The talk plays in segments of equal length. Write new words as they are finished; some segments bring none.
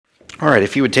All right,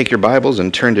 if you would take your Bibles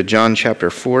and turn to John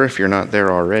chapter 4 if you're not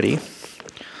there already.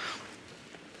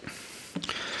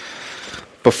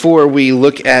 Before we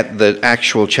look at the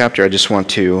actual chapter, I just want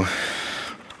to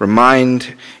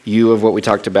remind you of what we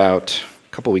talked about a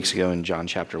couple weeks ago in John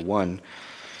chapter 1,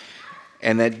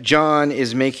 and that John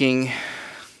is making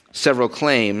several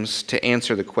claims to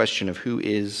answer the question of who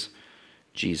is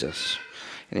Jesus.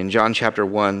 And in John chapter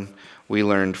 1, we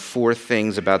learned 4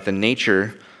 things about the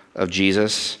nature of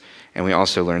Jesus, and we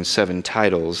also learned 7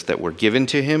 titles that were given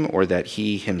to him or that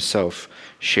he himself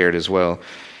shared as well.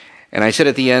 And I said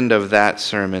at the end of that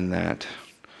sermon that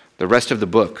the rest of the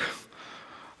book,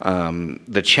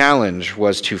 the challenge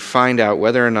was to find out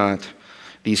whether or not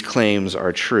these claims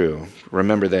are true.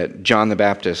 Remember that John the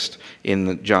Baptist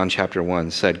in John chapter 1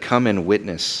 said, "Come and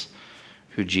witness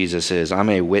who Jesus is. I'm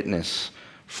a witness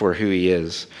for who he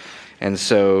is." And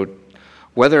so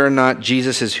whether or not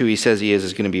Jesus is who he says he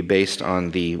is going to be based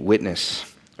on the witness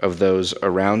of those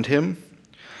around him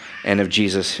and of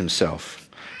Jesus himself.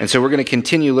 And so we're going to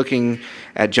continue looking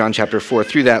at John chapter 4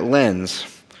 through that lens.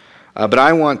 But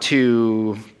I want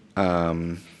to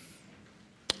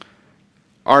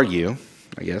argue,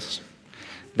 I guess,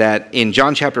 that in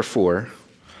John chapter 4,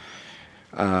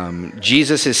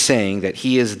 Jesus is saying that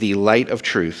he is the light of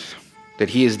truth, that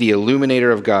he is the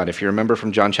illuminator of God. If you remember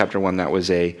from John chapter 1, that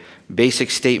was a basic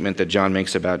statement that John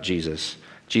makes about Jesus.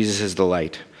 Jesus is the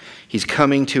light. He's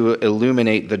coming to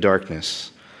illuminate the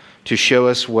darkness, to show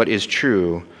us what is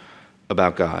true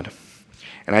about God.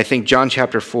 And I think John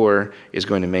chapter 4 is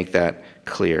going to make that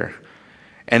clear.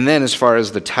 And then as far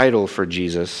as the title for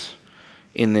Jesus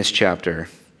in this chapter,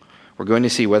 we're going to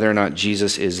see whether or not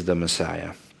Jesus is the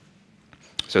Messiah.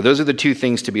 So those are the 2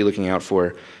 things to be looking out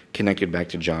for connected back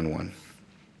to John 1.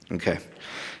 Okay,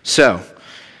 so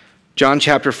John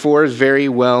chapter 4 is very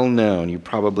well known. You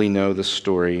probably know the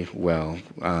story well.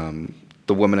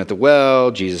 The woman at the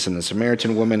well, Jesus and the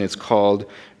Samaritan woman, it's called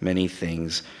many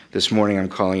things. This morning I'm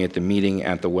calling it the meeting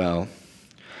at the well.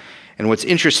 And what's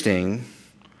interesting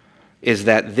is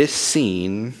that this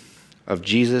scene of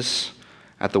Jesus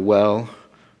at the well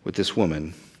with this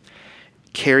woman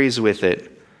carries with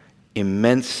it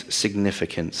immense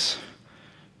significance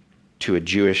to a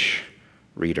Jewish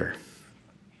reader.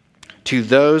 To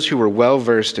those who were well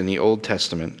versed in the Old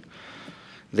Testament,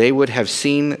 they would have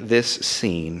seen this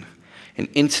scene and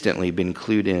instantly been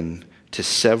clued in to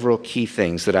several key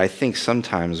things that I think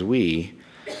sometimes we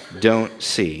don't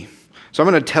see. So I'm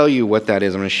going to tell you what that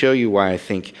is. I'm going to show you why I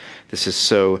think this is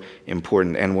so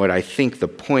important and what I think the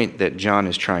point that John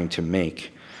is trying to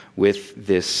make with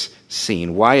this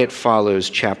scene, why it follows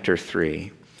chapter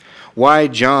 3. Why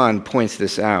John points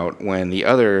this out when the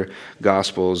other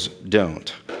Gospels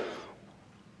don't.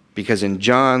 Because in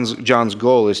John's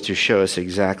goal is to show us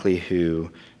exactly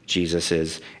who Jesus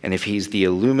is. And if he's the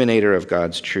illuminator of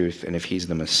God's truth, and if he's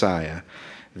the Messiah,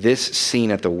 this scene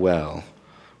at the well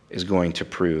is going to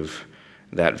prove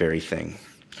that very thing.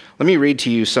 Let me read to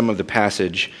you some of the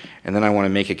passage, and then I want to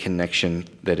make a connection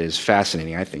that is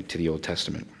fascinating, I think, to the Old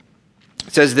Testament.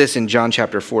 It says this in John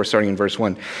chapter 4, starting in verse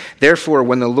 1. "Therefore,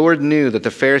 when the Lord knew that the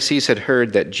Pharisees had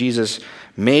heard that Jesus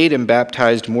made and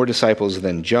baptized more disciples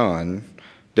than John,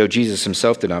 though Jesus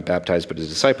himself did not baptize, but his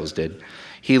disciples did,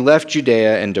 he left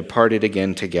Judea and departed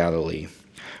again to Galilee.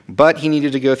 But he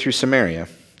needed to go through Samaria.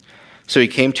 So he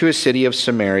came to a city of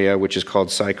Samaria, which is called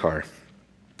Sychar,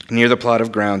 near the plot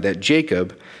of ground that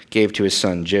Jacob gave to his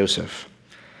son Joseph.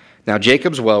 Now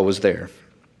Jacob's well was there.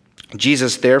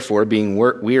 Jesus, therefore, being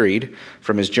wearied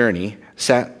from his journey,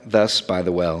 sat thus by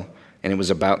the well, and it was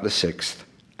about the 6th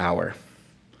hour."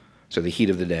 So the heat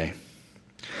of the day.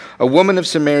 "A woman of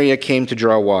Samaria came to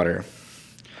draw water,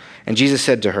 and Jesus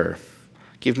said to her,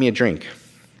 'Give me a drink,'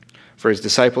 for his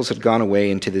disciples had gone away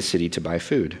into the city to buy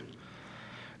food.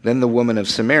 Then the woman of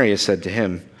Samaria said to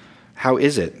him, 'How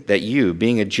is it that you,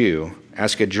 being a Jew,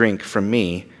 ask a drink from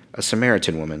me, a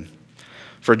Samaritan woman?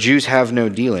 For Jews have no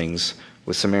dealings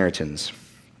with Samaritans.'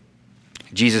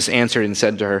 Jesus answered and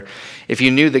said to her, 'If you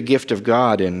knew the gift of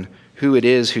God and who it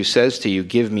is who says to you,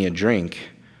 "Give me a drink,"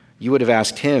 you would have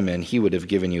asked him, and he would have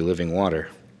given you living water.'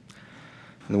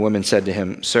 And the woman said to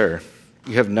him, 'Sir,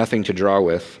 you have nothing to draw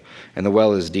with, and the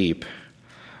well is deep.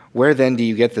 Where then do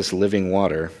you get this living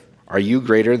water? Are you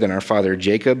greater than our father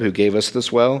Jacob, who gave us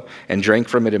this well and drank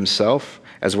from it himself,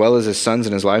 as well as his sons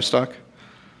and his livestock?'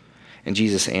 And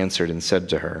Jesus answered and said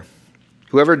to her,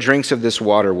 'Whoever drinks of this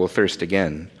water will thirst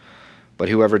again, but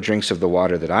whoever drinks of the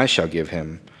water that I shall give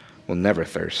him will never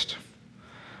thirst.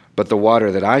 But the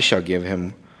water that I shall give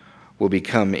him will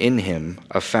become in him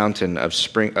a fountain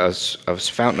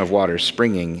of water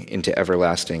springing into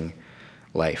everlasting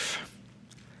life.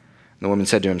 The woman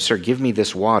said to him, "Sir, give me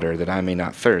this water that I may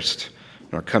not thirst,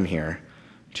 nor come here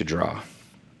to draw."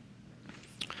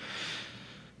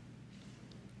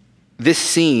 This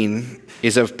scene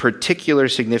is of particular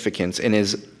significance and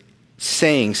is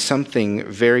saying something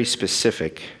very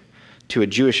specific to a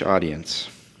Jewish audience,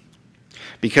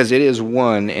 because it is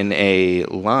one in a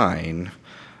line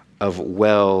of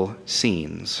well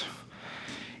scenes.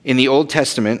 In the Old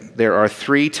Testament, there are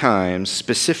 3 times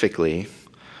specifically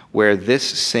where this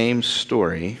same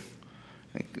story,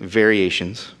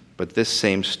 variations, but this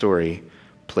same story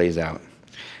plays out.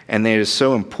 And it is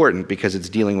so important because it's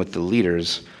dealing with the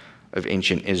leaders of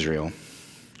ancient Israel.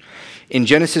 In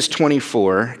Genesis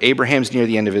 24, Abraham's near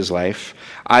the end of his life.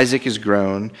 Isaac is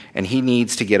grown, and he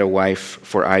needs to get a wife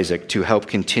for Isaac to help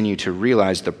continue to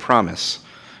realize the promise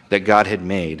that God had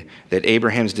made, that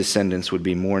Abraham's descendants would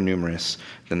be more numerous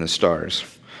than the stars.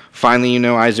 Finally,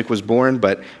 Isaac was born,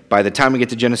 but by the time we get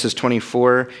to Genesis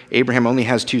 24, Abraham only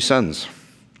has 2 sons.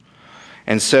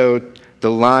 And so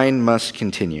the line must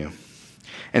continue.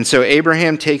 And so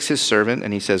Abraham takes his servant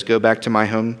and he says, "Go back to my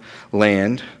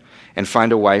homeland and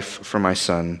find a wife for my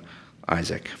son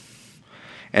Isaac."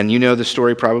 And you know the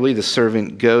story probably. The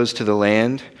servant goes to the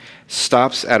land,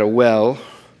 stops at a well,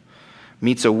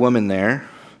 meets a woman there,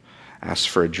 asks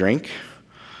for a drink,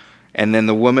 and then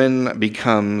the woman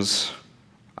becomes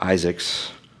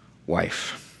Isaac's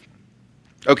wife.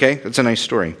 Okay, that's a nice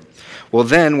story. Well,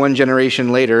 then, one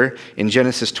generation later, in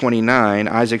Genesis 29,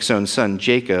 Isaac's own son,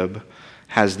 Jacob,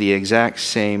 has the exact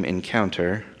same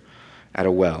encounter at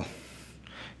a well.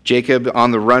 Jacob,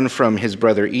 on the run from his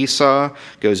brother Esau,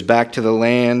 goes back to the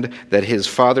land that his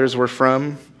fathers were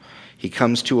from. He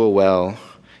comes to a well.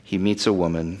 He meets a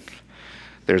woman.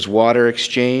 There's water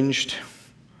exchanged,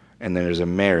 and there's a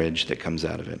marriage that comes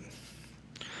out of it.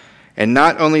 And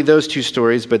not only those 2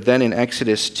 stories, but then in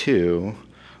Exodus 2,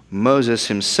 Moses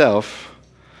himself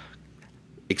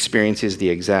experiences the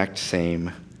exact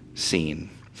same scene.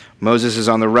 Moses is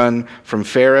on the run from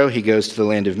Pharaoh. He goes to the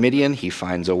land of Midian. He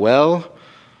finds a well.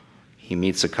 He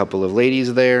meets a couple of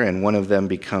ladies there, and one of them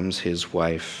becomes his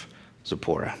wife,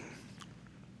 Zipporah.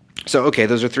 So, okay,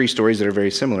 those are 3 stories that are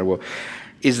very similar. Well,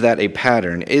 is that a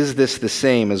pattern? Is this the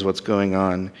same as what's going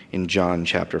on in John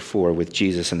chapter 4 with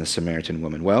Jesus and the Samaritan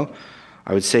woman? Well,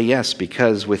 I would say yes,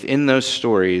 because within those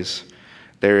stories,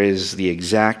 there is the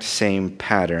exact same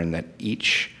pattern that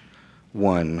each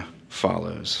one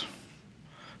follows.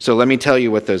 So let me tell you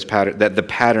what that the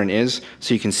pattern is,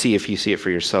 so you can see if you see it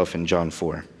for yourself in John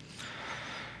 4.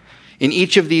 In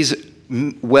each of these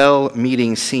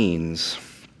well-meeting scenes,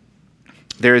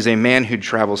 there is a man who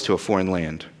travels to a foreign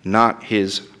land, not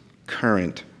his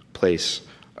current place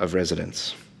of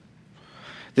residence.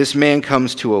 This man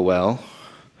comes to a well.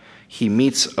 He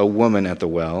meets a woman at the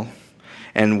well,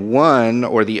 and one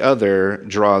or the other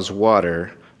draws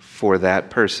water for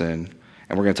that person.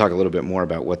 And we're going to talk a little bit more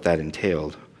about what that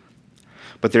entailed.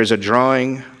 But there's a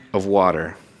drawing of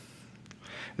water.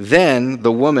 Then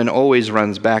the woman always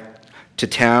runs back to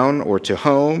town or to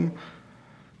home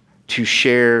to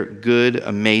share good,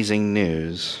 amazing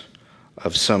news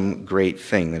of some great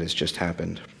thing that has just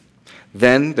happened.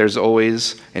 Then there's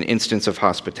always an instance of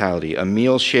hospitality, a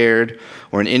meal shared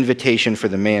or an invitation for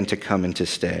the man to come and to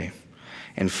stay.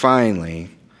 And finally,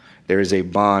 there is a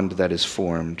bond that is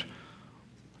formed,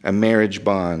 a marriage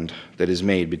bond that is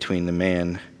made between the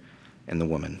man and the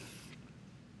woman.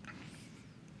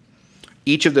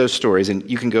 Each of those stories, and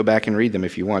you can go back and read them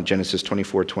if you want, Genesis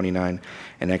 24, 29,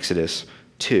 and Exodus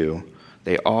 2,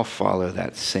 they all follow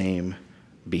that same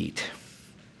beat.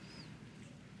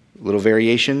 Little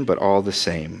variation, but all the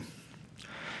same.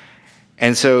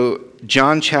 And so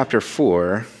John chapter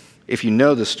 4, if you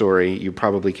know the story, you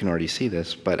probably can already see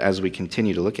this, but as we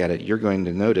continue to look at it, you're going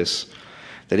to notice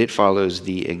that it follows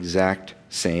the exact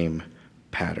same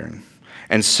pattern.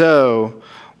 And so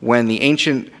when the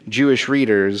ancient Jewish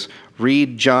readers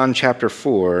read John chapter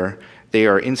 4, they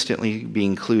are instantly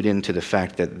being clued into the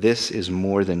fact that this is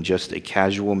more than just a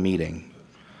casual meeting.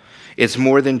 It's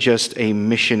more than just a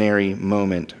missionary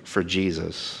moment for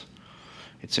Jesus.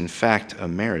 It's in fact a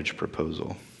marriage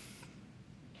proposal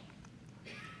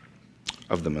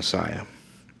of the Messiah.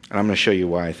 And I'm going to show you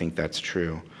why I think that's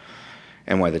true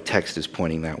and why the text is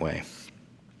pointing that way.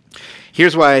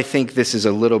 Here's why I think this is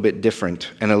a little bit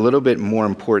different and a little bit more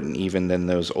important even than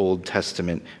those Old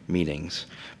Testament meetings.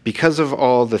 Because of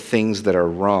all the things that are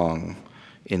wrong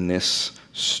in this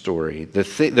story, the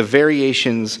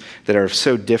variations that are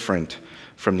so different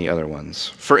from the other ones.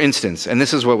 For instance, and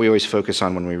this is what we always focus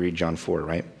on when we read John 4,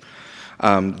 right?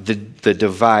 The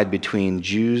divide between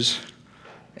Jews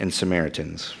and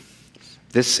Samaritans.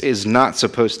 This is not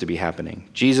supposed to be happening.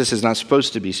 Jesus is not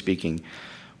supposed to be speaking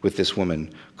with this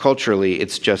woman. Culturally,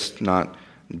 it's just not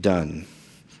done.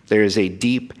 There is a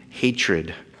deep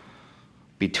hatred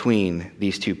between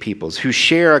these two peoples who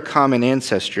share a common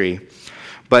ancestry,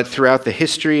 but throughout the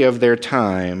history of their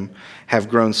time have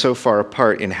grown so far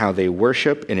apart in how they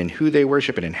worship and in who they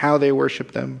worship and in how they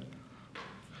worship them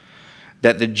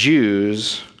that the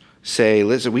Jews say,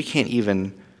 listen, we can't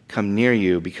even come near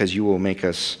you because you will make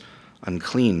us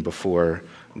unclean before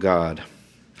God.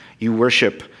 You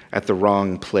worship at the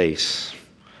wrong place.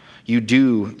 You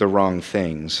do the wrong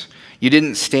things. You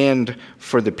didn't stand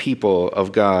for the people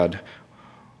of God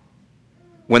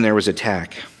when there was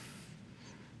attack.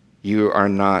 You are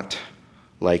not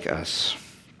like us.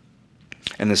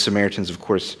 And the Samaritans, of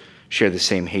course, share the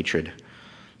same hatred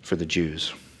for the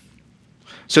Jews.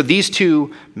 So these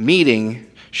two meeting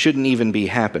shouldn't even be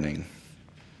happening.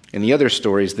 In the other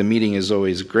stories, the meeting is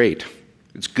always great.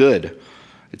 It's good.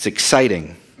 It's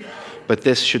exciting. But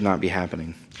this should not be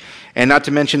happening. And not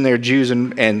to mention they're Jews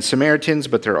and Samaritans,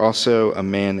 but they're also a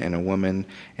man and a woman.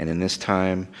 And in this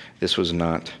time, this was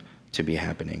not to be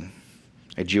happening.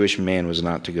 A Jewish man was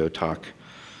not to go talk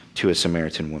to a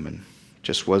Samaritan woman.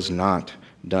 Just was not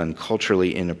done,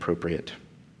 culturally inappropriate.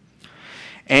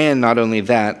 And not only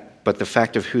that, but the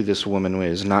fact of who this woman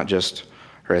was, not just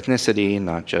her ethnicity,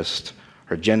 not just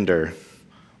her gender,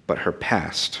 but her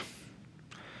past.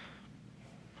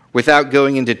 Without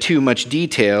going into too much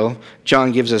detail,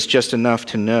 John gives us just enough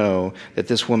to know that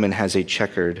this woman has a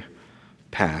checkered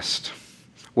past.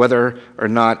 Whether or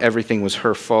not everything was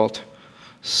her fault,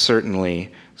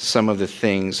 certainly some of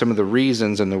the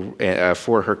reasons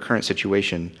for her current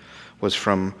situation was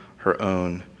from her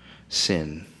own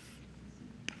sin.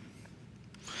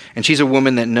 And she's a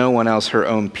woman that no one else, her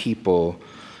own people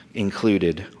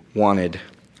included, wanted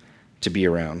to be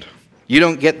around. You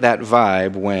don't get that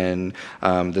vibe when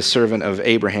the servant of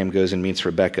Abraham goes and meets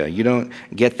Rebekah. You don't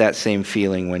get that same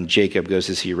feeling when Jacob goes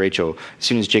to see Rachel. As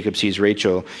soon as Jacob sees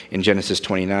Rachel in Genesis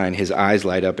 29, his eyes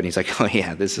light up and he's like, oh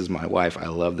yeah, this is my wife. I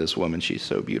love this woman. She's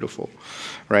so beautiful.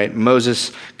 Right?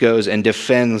 Moses goes and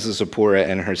defends Zipporah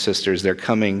and her sisters. They're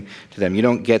coming to them. You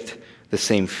don't get the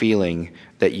same feeling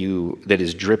that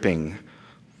is dripping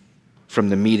from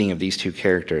the meeting of these two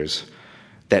characters.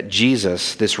 That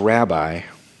Jesus, this rabbi,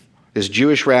 this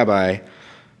Jewish rabbi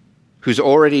who's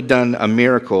already done a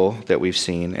miracle that we've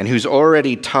seen and who's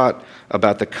already taught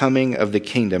about the coming of the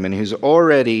kingdom and who's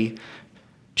already,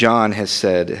 John has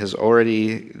said,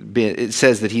 it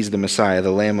says that he's the Messiah,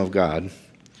 the Lamb of God.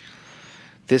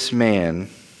 This man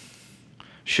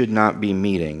should not be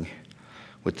meeting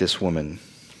with this woman.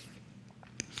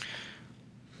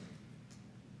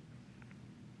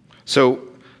 So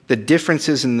the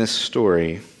differences in this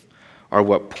story are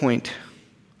what point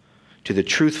to the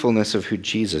truthfulness of who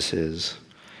Jesus is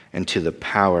and to the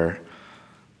power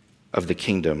of the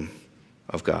kingdom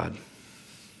of God.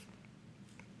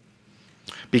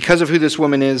 Because of who this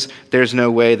woman is, there's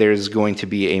no way there's going to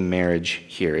be a marriage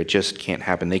here. It just can't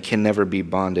happen. They can never be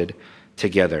bonded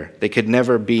together. They could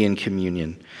never be in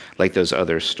communion like those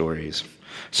other stories.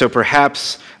 So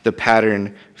perhaps the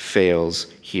pattern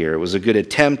fails here. It was a good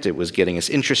attempt. It was getting us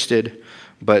interested,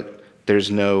 but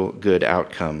there's no good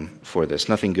outcome for this.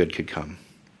 Nothing good could come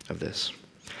of this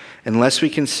unless we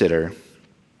consider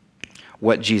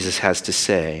what Jesus has to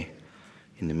say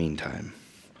in the meantime,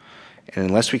 and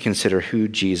unless we consider who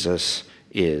Jesus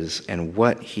is and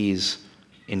what he's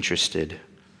interested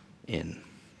in.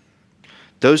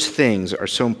 Those things are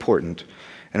so important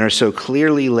and are so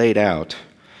clearly laid out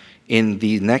in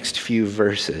the next few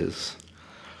verses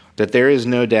that there is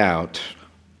no doubt,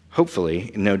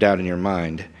 hopefully no doubt in your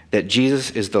mind, that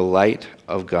Jesus is the light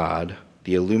of God,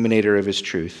 the illuminator of his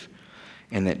truth,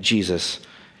 and that Jesus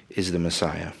is the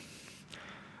Messiah.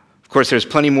 Of course, there's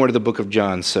plenty more to the book of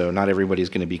John, so not everybody's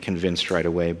going to be convinced right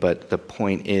away, but the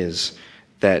point is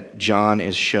that John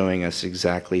is showing us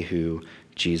exactly who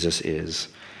Jesus is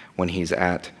when he's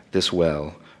at this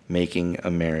well making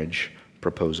a marriage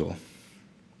proposal.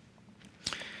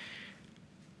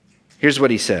 Here's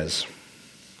what he says.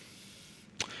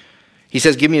 He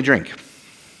says, "Give me a drink."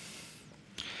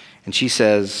 And she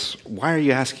says, "Why are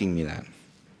you asking me that?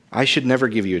 I should never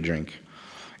give you a drink."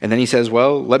 And then he says,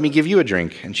 "Well, let me give you a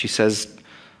drink." And she says,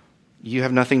 "You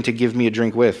have nothing to give me a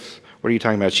drink with. What are you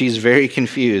talking about?" She's very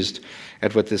confused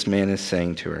at what this man is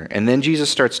saying to her. And then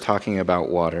Jesus starts talking about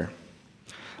water,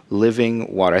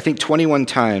 living water. I think 21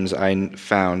 times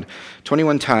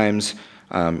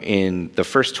in the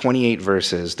first 28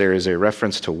 verses, there is a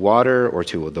reference to water or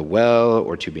to the well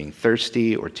or to being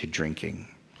thirsty or to drinking.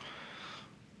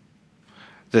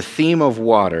 The theme of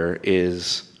water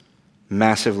is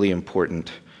massively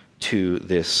important to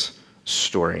this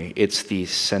story. It's the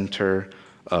center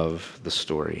of the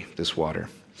story, this water.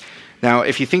 Now,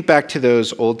 if you think back to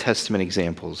those Old Testament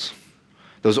examples,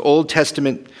 those Old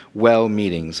Testament well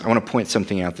meetings, I want to point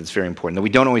something out that's very important that we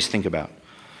don't always think about.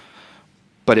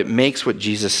 But it makes what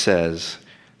Jesus says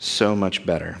so much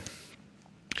better.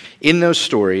 In those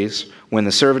stories, when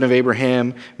the servant of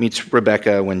Abraham meets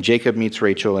Rebekah, when Jacob meets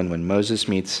Rachel, and when Moses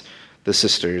meets the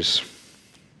sisters,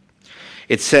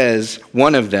 it says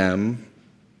one of them,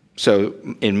 so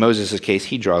in Moses' case,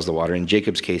 he draws the water. In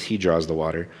Jacob's case, he draws the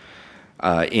water.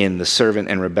 In the servant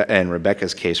and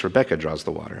Rebekah's case, Rebekah draws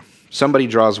the water. Somebody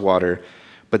draws water,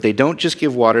 but they don't just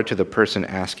give water to the person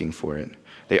asking for it.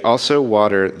 They also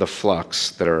water the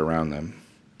flocks that are around them.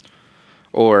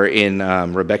 Or in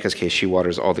Rebekah's case, she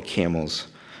waters all the camels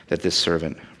that this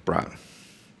servant brought.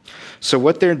 So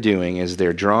what they're doing is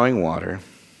they're drawing water,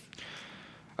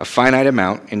 a finite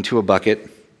amount, into a bucket,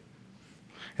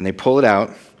 and they pull it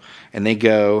out, and they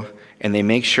go, and they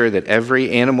make sure that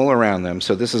every animal around them,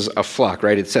 so this is a flock,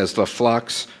 right? It says the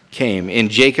flocks came. In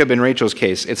Jacob and Rachel's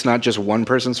case, it's not just one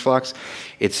person's flocks,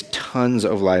 it's tons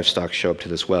of livestock show up to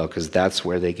this well, because that's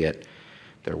where they get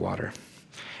their water.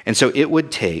 And so it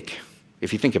would take,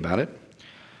 if you think about it,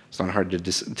 it's not hard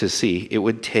to see, it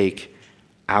would take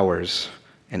hours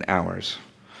and hours.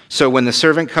 So when the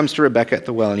servant comes to Rebekah at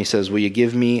the well and he says, will you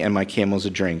give me and my camels a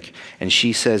drink? And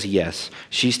she says yes.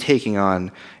 She's taking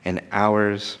on an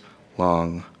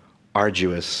hours-long,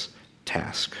 arduous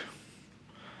task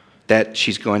that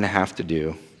she's going to have to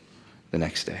do the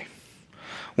next day.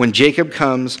 When Jacob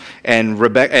comes and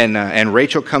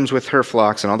Rachel comes with her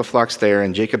flocks and all the flocks there,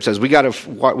 and Jacob says, we got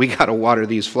to water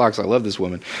these flocks. I love this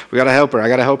woman. We got to help her. I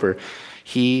got to help her.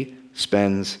 He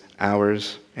spends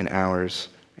hours and hours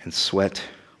and sweat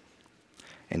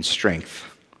and strength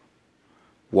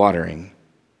watering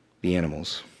the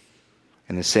animals.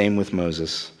 And the same with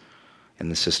Moses and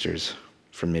the sisters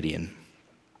from Midian.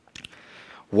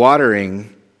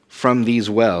 Watering from these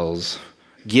wells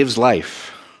gives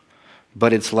life,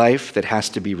 but it's life that has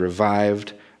to be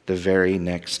revived the very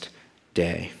next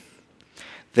day.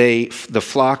 The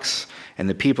flocks and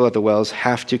the people at the wells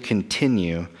have to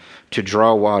continue to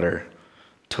draw water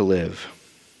to live.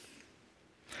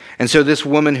 And so this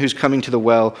woman who's coming to the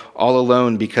well all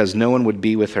alone because no one would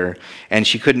be with her, and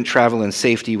she couldn't travel in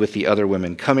safety with the other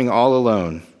women, coming all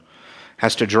alone,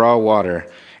 has to draw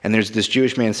water. And there's this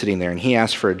Jewish man sitting there, and he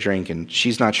asks for a drink, and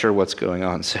she's not sure what's going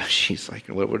on. So she's like,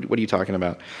 what are you talking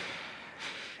about?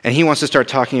 And he wants to start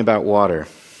talking about water.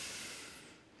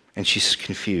 And she's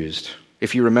confused.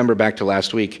 If you remember back to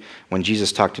last week when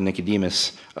Jesus talked to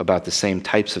Nicodemus about the same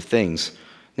types of things,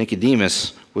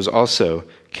 Nicodemus was also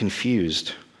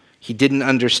confused. He didn't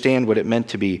understand what it meant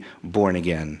to be born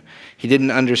again. He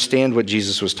didn't understand what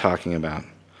Jesus was talking about.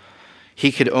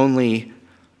 He could only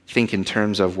think in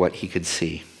terms of what he could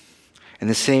see. And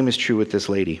the same is true with this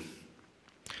lady.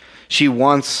 She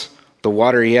wants the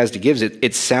water he has to give.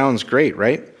 It sounds great,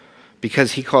 right?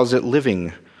 Because he calls it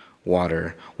living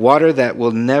water. Water that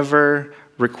will never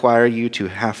require you to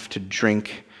have to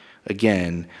drink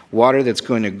again. Water that's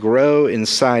going to grow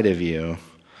inside of you,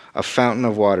 a fountain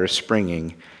of water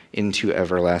springing into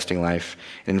everlasting life.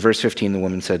 And in verse 15, the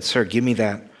woman said, Sir, give me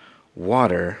that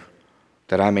water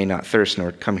that I may not thirst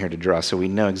nor come here to draw. So we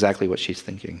know exactly what she's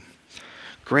thinking.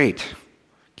 Great.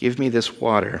 Give me this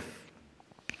water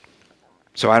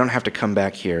so I don't have to come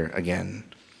back here again.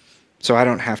 So I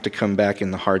don't have to come back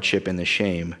in the hardship and the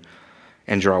shame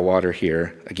and draw water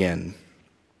here again.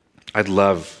 I'd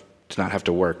love to not have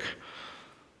to work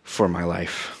for my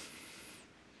life.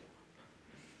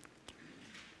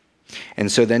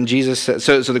 And so then Jesus says,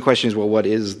 so the question is, well, what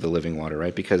is the living water,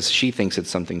 right? Because she thinks it's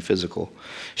something physical.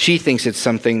 She thinks it's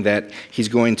something that he's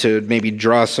going to maybe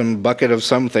draw some bucket of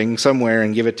something somewhere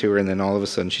and give it to her, and then all of a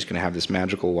sudden she's going to have this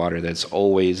magical water that's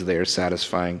always there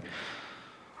satisfying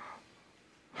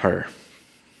her.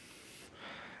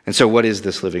 And so what is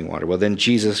this living water? Well, then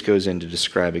Jesus goes in to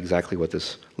describe exactly what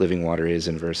this living water is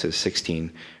in verses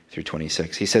 16 through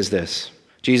 26. He says this,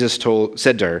 Jesus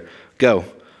said to her, Go,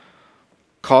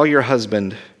 call your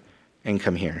husband and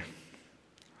come here.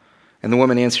 And the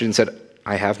woman answered and said,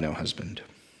 I have no husband.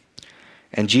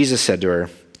 And Jesus said to her,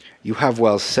 You have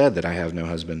well said that I have no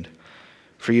husband,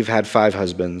 for you've had 5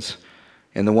 husbands,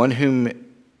 and the one whom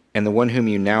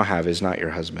you now have is not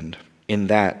your husband. In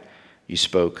that you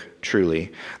spoke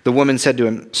truly. The woman said to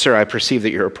him, Sir, I perceive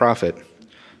that you're a prophet.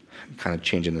 I'm kind of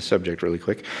changing the subject really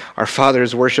quick. Our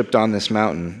fathers worshipped on this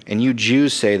mountain, and you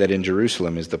Jews say that in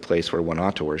Jerusalem is the place where one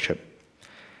ought to worship.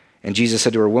 And Jesus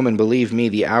said to her, Woman, believe me,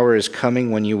 the hour is coming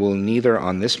when you will neither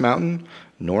on this mountain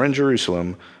nor in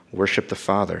Jerusalem worship the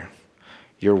Father.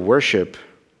 You worship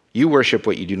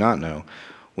what you do not know.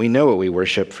 We know what we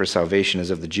worship, for salvation is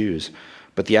of the Jews.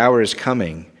 But the hour is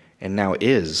coming, and now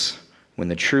is, when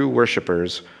the true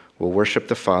worshipers will worship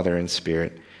the Father in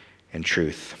spirit and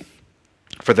truth.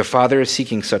 For the Father is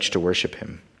seeking such to worship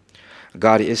him.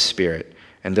 God is spirit,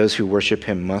 and those who worship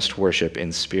him must worship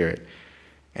in spirit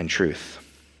and truth.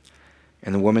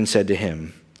 And the woman said to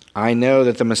him, I know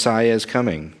that the Messiah is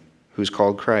coming, who's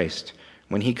called Christ.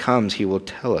 When he comes, he will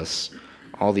tell us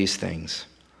all these things.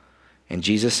 And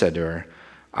Jesus said to her,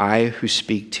 I who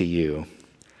speak to you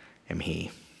am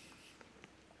he.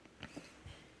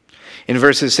 In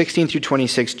verses 16 through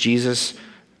 26, Jesus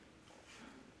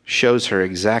shows her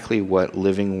exactly what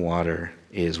living water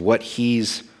is, what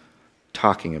he's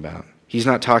talking about. He's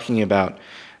not talking about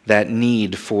that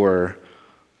need for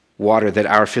water that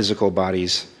our physical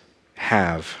bodies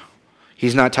have.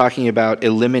 He's not talking about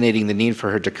eliminating the need for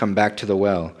her to come back to the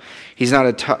well. He's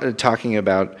not talking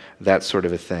about that sort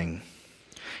of a thing.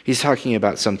 He's talking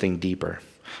about something deeper,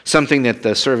 something that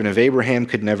the servant of Abraham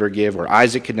could never give, or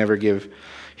Isaac could never give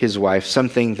his wife,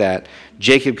 something that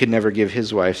Jacob could never give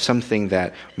his wife, something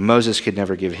that Moses could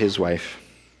never give his wife.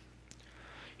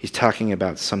 He's talking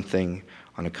about something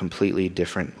on a completely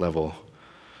different level.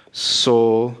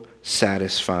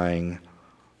 Soul-satisfying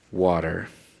water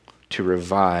to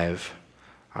revive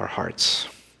our hearts.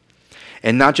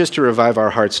 And not just to revive our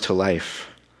hearts to life,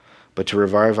 but to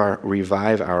revive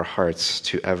our hearts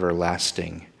to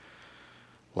everlasting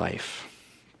life.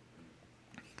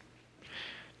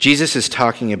 Jesus is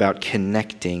talking about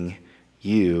connecting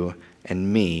you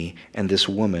and me and this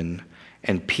woman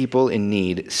and people in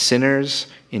need, sinners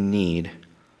in need,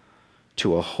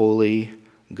 to a holy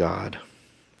God.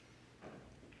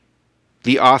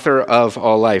 The author of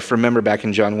all life. Remember back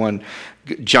in John 1,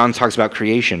 John talks about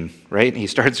creation, right?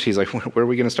 He's like, where are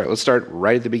we going to start? Let's start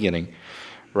right at the beginning,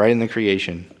 right in the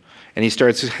creation. And he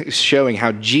starts showing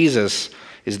how Jesus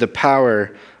is the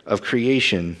power of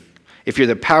creation. If you're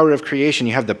the power of creation,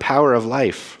 you have the power of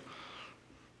life.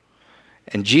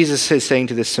 And Jesus is saying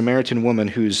to this Samaritan woman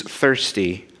who's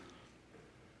thirsty,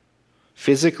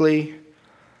 physically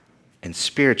and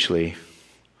spiritually,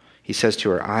 he says to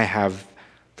her, I have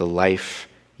the life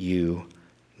you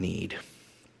need.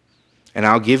 And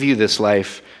I'll give you this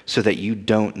life so that you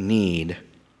don't need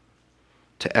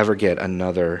to ever get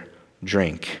another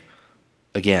drink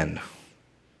again.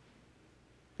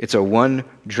 It's a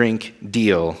one-drink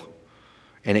deal,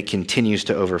 and it continues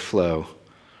to overflow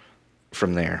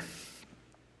from there.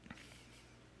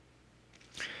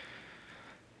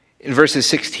 In verses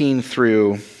 16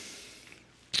 through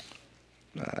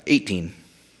 18,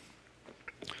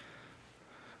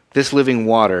 this living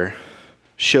water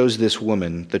shows this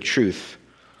woman the truth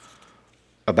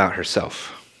about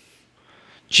herself.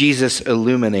 Jesus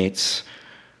illuminates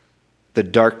the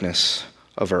darkness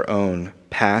of her own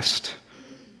past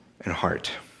and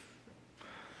heart.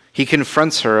 He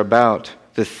confronts her about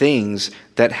the things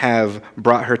that have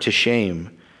brought her to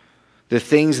shame, the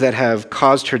things that have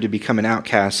caused her to become an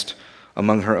outcast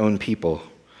among her own people.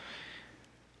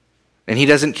 And he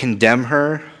doesn't condemn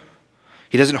her.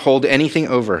 He doesn't hold anything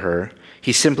over her.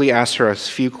 He simply asks her a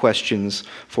few questions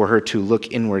for her to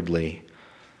look inwardly.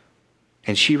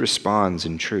 And she responds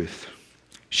in truth.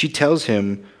 She tells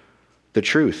him the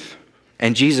truth.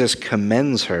 And Jesus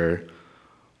commends her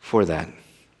for that.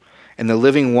 And the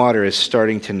living water is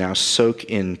starting to now soak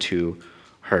into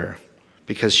her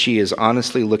because she is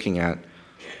honestly looking at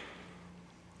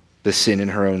the sin in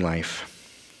her own life.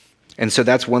 And so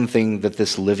that's one thing that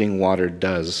this living water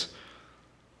does,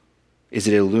 is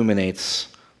it illuminates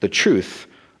the truth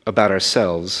about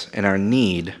ourselves and our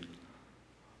need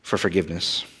for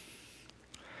forgiveness.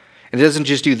 And it doesn't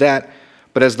just do that,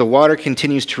 but as the water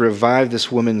continues to revive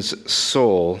this woman's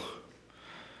soul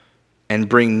and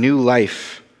bring new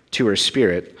life to her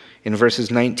spirit, in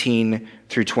verses 19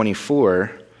 through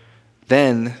 24,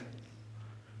 then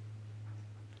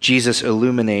Jesus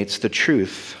illuminates the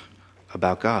truth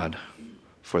about God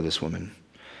for this woman.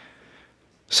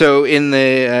 So in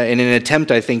an attempt,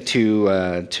 I think,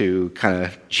 to kind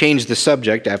of change the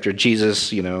subject after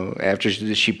Jesus, after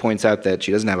she points out that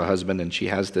she doesn't have a husband and she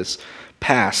has this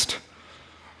past,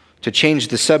 to change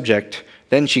the subject,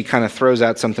 then she kind of throws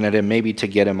out something at him, maybe to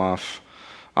get him off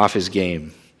his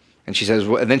game. And she says,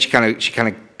 and then she kind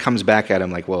of comes back at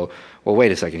him like, well,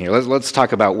 wait a second here. Let's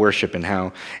talk about worship and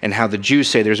how the Jews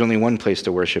say there's only one place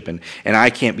to worship, and I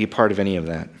can't be part of any of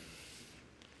that.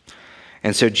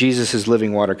 And so Jesus'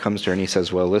 living water comes to her and he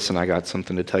says, well, listen, I got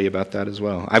something to tell you about that as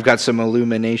well. I've got some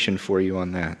illumination for you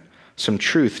on that, some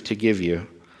truth to give you,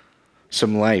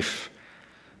 some life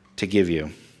to give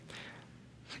you.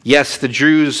 Yes, the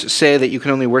Jews say that you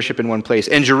can only worship in one place,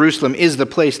 and Jerusalem is the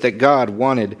place that God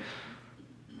wanted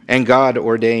and God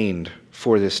ordained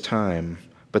for this time.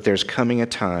 But there's coming a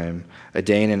time, a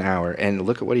day and an hour, and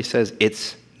look at what he says,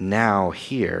 it's now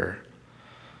here,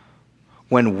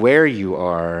 when where you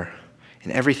are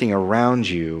and everything around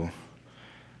you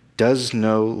does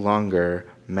no longer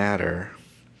matter.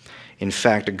 In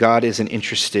fact, God isn't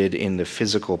interested in the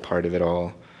physical part of it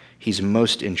all. He's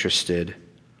most interested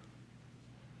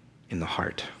in the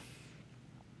heart.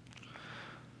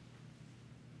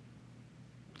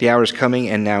 The hour is coming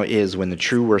and now is when the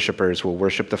true worshipers will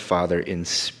worship the Father in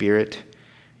spirit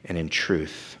and in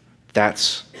truth.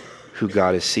 That's who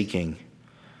God is seeking.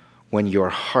 When your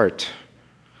heart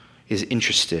is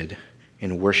interested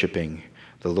in worshiping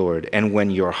the Lord, and when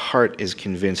your heart is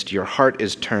convinced, your heart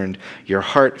is turned, your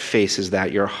heart faces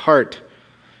that, your heart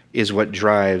is what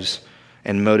drives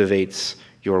and motivates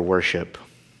your worship.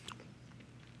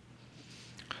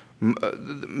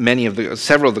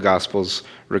 Several of the Gospels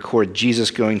record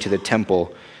Jesus going to the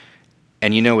temple,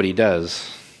 and you know what he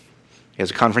does. He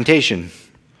has a confrontation.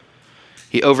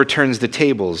 He overturns the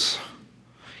tables.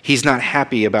 He's not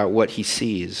happy about what he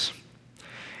sees.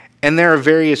 And there are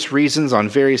various reasons on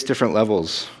various different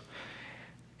levels.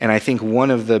 And I think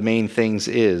one of the main things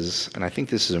is, and I think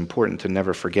this is important to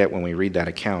never forget when we read that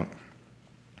account,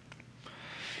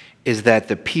 is that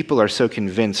the people are so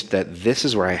convinced that this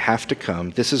is where I have to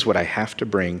come, this is what I have to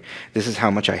bring, this is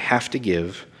how much I have to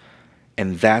give,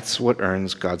 and that's what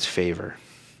earns God's favor.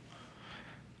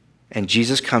 And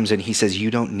Jesus comes and he says, you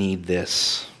don't need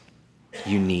this,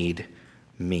 you need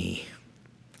me.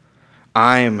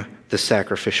 I'm the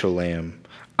sacrificial lamb.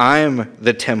 I'm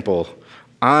the temple.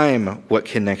 I'm what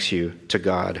connects you to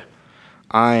God.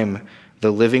 I'm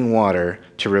the living water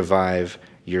to revive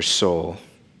your soul.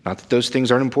 Not that those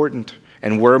things aren't important,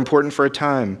 and were important for a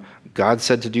time. God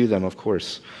said to do them, of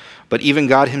course. But even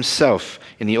God himself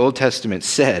in the Old Testament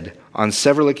said on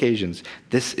several occasions,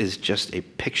 this is just a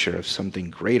picture of something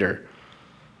greater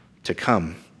to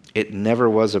come. It never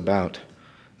was about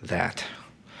that.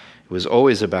 It was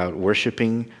always about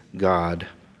worshiping God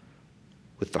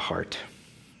with the heart.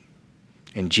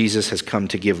 And Jesus has come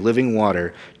to give living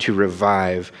water to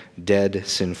revive dead,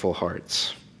 sinful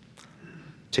hearts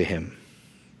to him.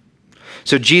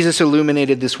 So Jesus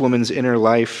illuminated this woman's inner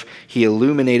life. He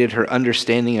illuminated her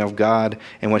understanding of God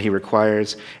and what he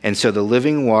requires. And so the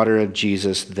living water of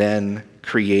Jesus then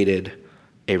created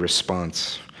a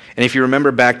response. And if you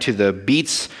remember back to the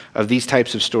beats of these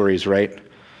types of stories, right?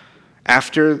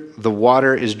 After the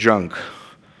water is drunk,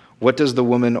 what does the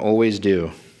woman always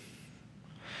do?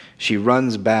 She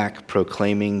runs back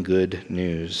proclaiming good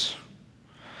news.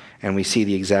 And we see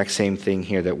the exact same thing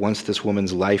here, that once this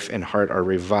woman's life and heart are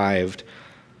revived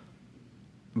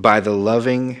by the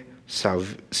loving,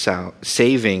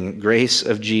 saving grace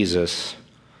of Jesus,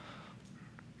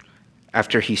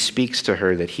 after he speaks to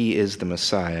her that he is the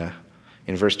Messiah,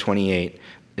 in verse 28,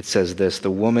 it says this,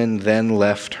 the woman then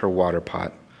left her water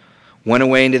pot, went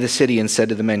away into the city and said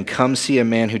to the men, come see a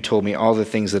man who told me all the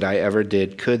things that I ever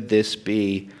did. Could this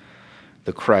be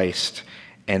the Christ?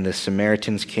 And the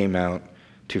Samaritans came out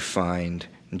to find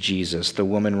Jesus. The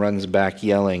woman runs back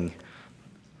yelling,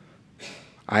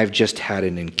 I've just had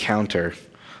an encounter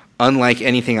unlike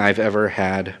anything I've ever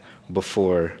had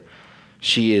before.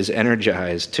 She is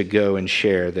energized to go and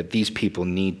share that these people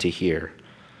need to hear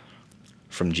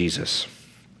from Jesus.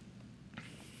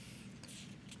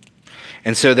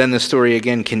 And so then the story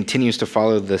again continues to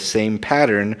follow the same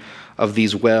pattern of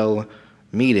these well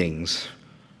meetings.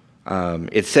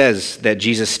 It says that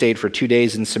Jesus stayed for 2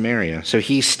 days in Samaria. So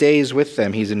he stays with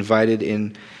them. He's invited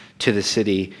into the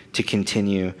city to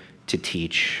continue to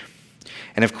teach.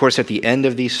 And of course, at the end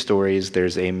of these stories,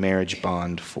 there's a marriage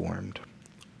bond formed.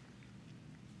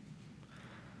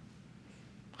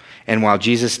 And while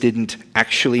Jesus didn't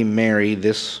actually marry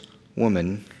this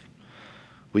woman,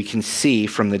 we can see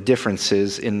from the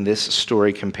differences in this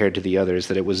story compared to the others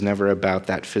that it was never about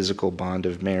that physical bond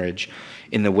of marriage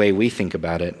in the way we think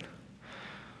about it.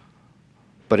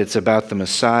 But it's about the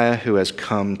Messiah who has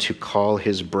come to call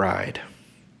his bride.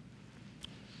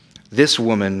 This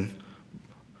woman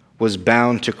was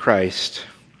bound to Christ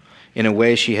in a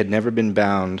way she had never been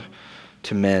bound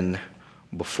to men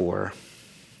before.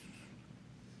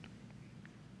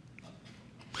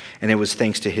 And it was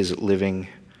thanks to his living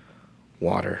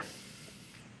water.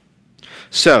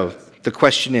 So, the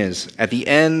question is, at the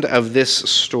end of this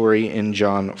story in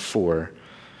John 4,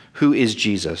 who is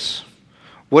Jesus?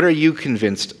 What are you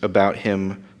convinced about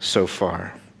him so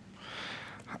far?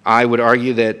 I would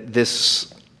argue that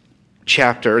this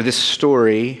chapter, or this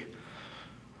story,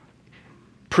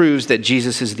 proves that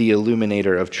Jesus is the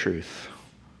illuminator of truth.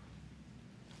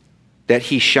 That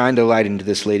he shined a light into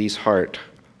this lady's heart,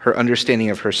 her understanding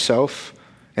of herself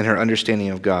and her understanding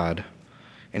of God,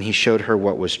 and he showed her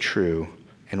what was true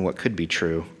and what could be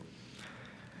true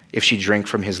if she drank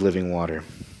from his living water.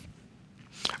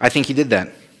 I think he did that.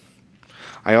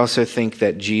 I also think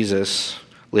that Jesus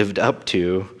lived up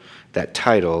to that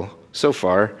title so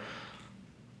far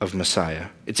of Messiah.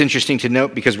 It's interesting to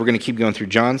note because we're going to keep going through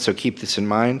John, so keep this in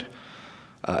mind,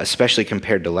 especially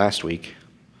compared to last week.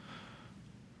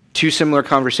 Two similar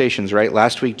conversations, right?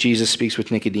 Last week, Jesus speaks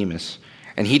with Nicodemus,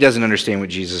 and he doesn't understand what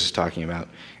Jesus is talking about.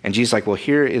 And Jesus is like, well,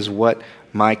 here is what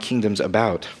my kingdom's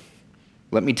about.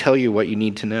 Let me tell you what you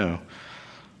need to know.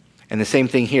 And the same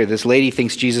thing here. This lady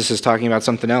thinks Jesus is talking about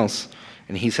something else,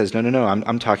 and he says, no,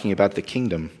 I'm talking about the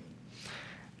kingdom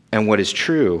and what is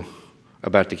true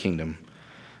about the kingdom.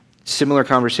 Similar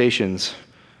conversations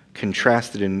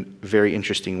contrasted in very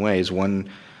interesting ways. One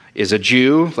is a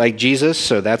Jew like Jesus,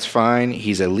 so that's fine.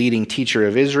 He's a leading teacher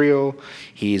of Israel.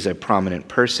 He's a prominent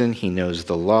person. He knows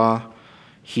the law.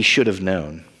 He should have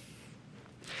known.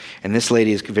 And this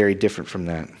lady is very different from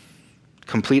that.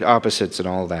 Complete opposites and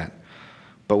all that.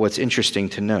 But what's interesting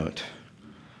to note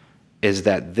is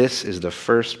that this is the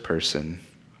first person,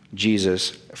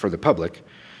 Jesus, for the public,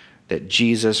 that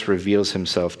Jesus reveals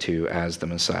himself to as the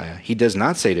Messiah. He does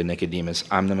not say to Nicodemus,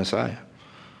 I'm the Messiah.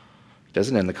 He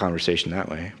doesn't end the conversation that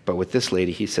way. But with this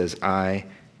lady, he says, I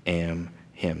am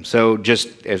him. So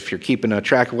just if you're keeping a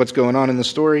track of what's going on in the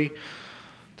story,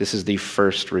 this is the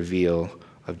first reveal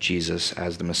of Jesus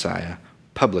as the Messiah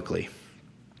publicly.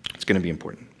 It's going to be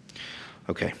important.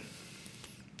 Okay.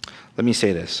 Let me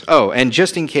say this. Oh, and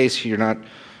just in case you're not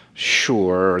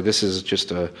sure, or this is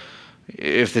just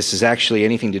if this is actually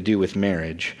anything to do with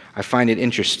marriage, I find it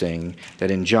interesting that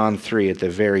in John 3 at the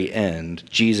very end,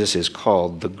 Jesus is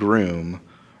called the groom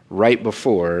right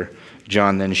before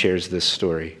John then shares this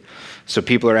story. So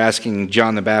people are asking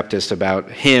John the Baptist about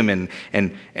him and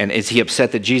is he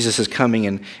upset that Jesus is coming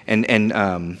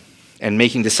and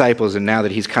making disciples, and now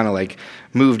that he's kind of like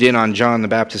moved in on John the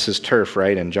Baptist's turf,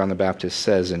 right? And John the Baptist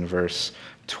says in verse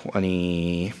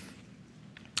 28,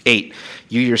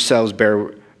 you yourselves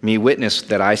bear me witness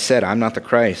that I said, I'm not the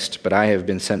Christ, but I have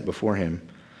been sent before him.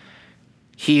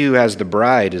 He who has the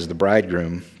bride is the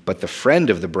bridegroom, but the friend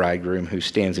of the bridegroom who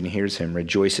stands and hears him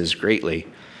rejoices greatly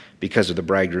because of the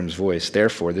bridegroom's voice.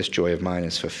 Therefore, this joy of mine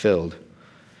is fulfilled.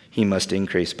 He must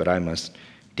increase, but I must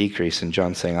decrease. And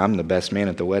John's saying, I'm the best man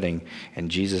at the wedding, and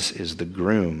Jesus is the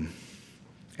groom.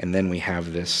 And then we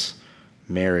have this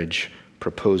marriage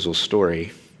proposal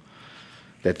story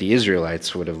that the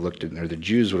Israelites would have looked at, or the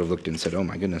Jews would have looked at and said, oh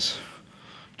my goodness,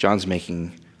 John's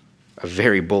making a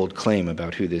very bold claim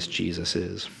about who this Jesus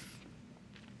is.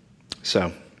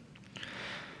 So,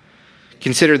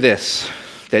 consider this,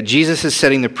 that Jesus is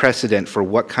setting the precedent for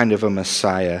what kind of a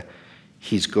Messiah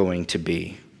he's going to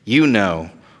be. You know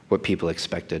what people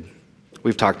expected.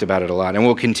 We've talked about it a lot, and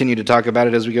we'll continue to talk about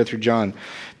it as we go through John,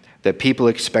 that people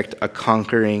expect a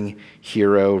conquering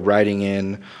hero riding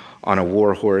in on a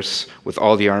war horse with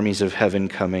all the armies of heaven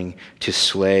coming to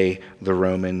slay the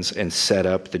Romans and set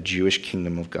up the Jewish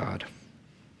kingdom of God.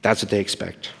 That's what they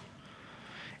expect.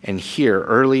 And here,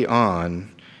 early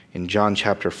on in John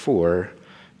chapter 4,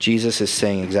 Jesus is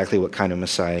saying exactly what kind of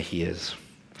Messiah he is.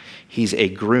 He's a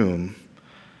groom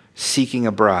seeking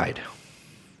a bride.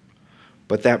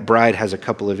 But that bride has a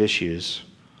couple of issues.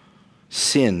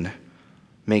 Sin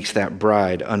makes that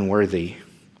bride unworthy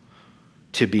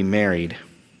to be married.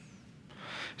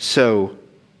 So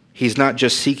he's not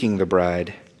just seeking the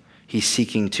bride, he's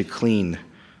seeking to clean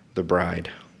the bride,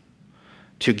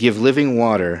 to give living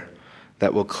water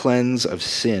that will cleanse of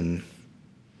sin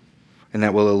and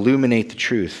that will illuminate the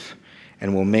truth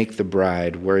and will make the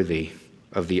bride worthy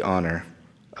of the honor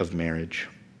of marriage.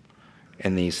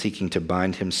 And he's seeking to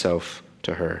bind himself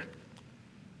to her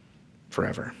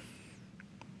forever.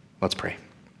 Let's pray.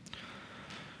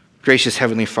 Gracious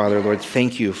Heavenly Father, Lord,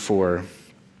 thank you for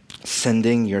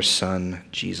sending your Son,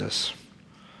 Jesus.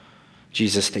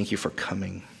 Jesus, thank you for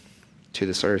coming to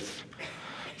this earth,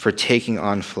 for taking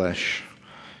on flesh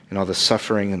and all the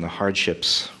suffering and the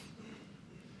hardships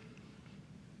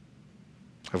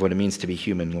of what it means to be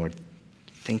human, Lord.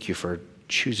 Thank you for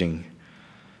choosing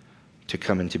to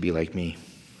come and to be like me.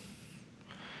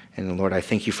 And Lord, I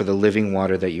thank you for the living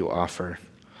water that you offer,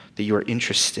 that you are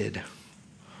interested,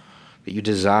 that you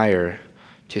desire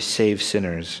to save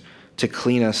sinners, to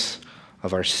clean us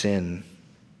of our sin,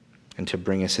 and to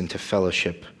bring us into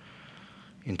fellowship,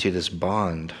 into this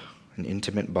bond, an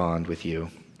intimate bond with you.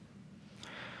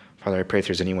 Father, I pray if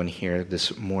there's anyone here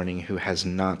this morning who has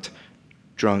not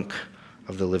drunk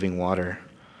of the living water,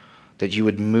 that you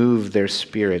would move their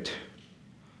spirit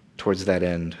towards that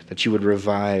end, that you would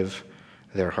revive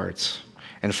their hearts.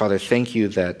 And Father, thank you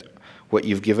that what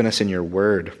you've given us in your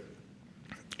word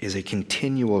is a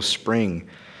continual spring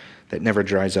that never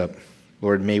dries up.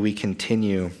 Lord, may we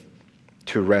continue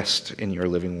to rest in your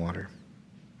living water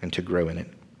and to grow in it.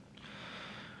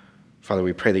 Father,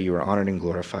 we pray that you are honored and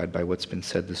glorified by what's been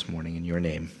said this morning. In your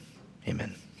name,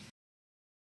 amen.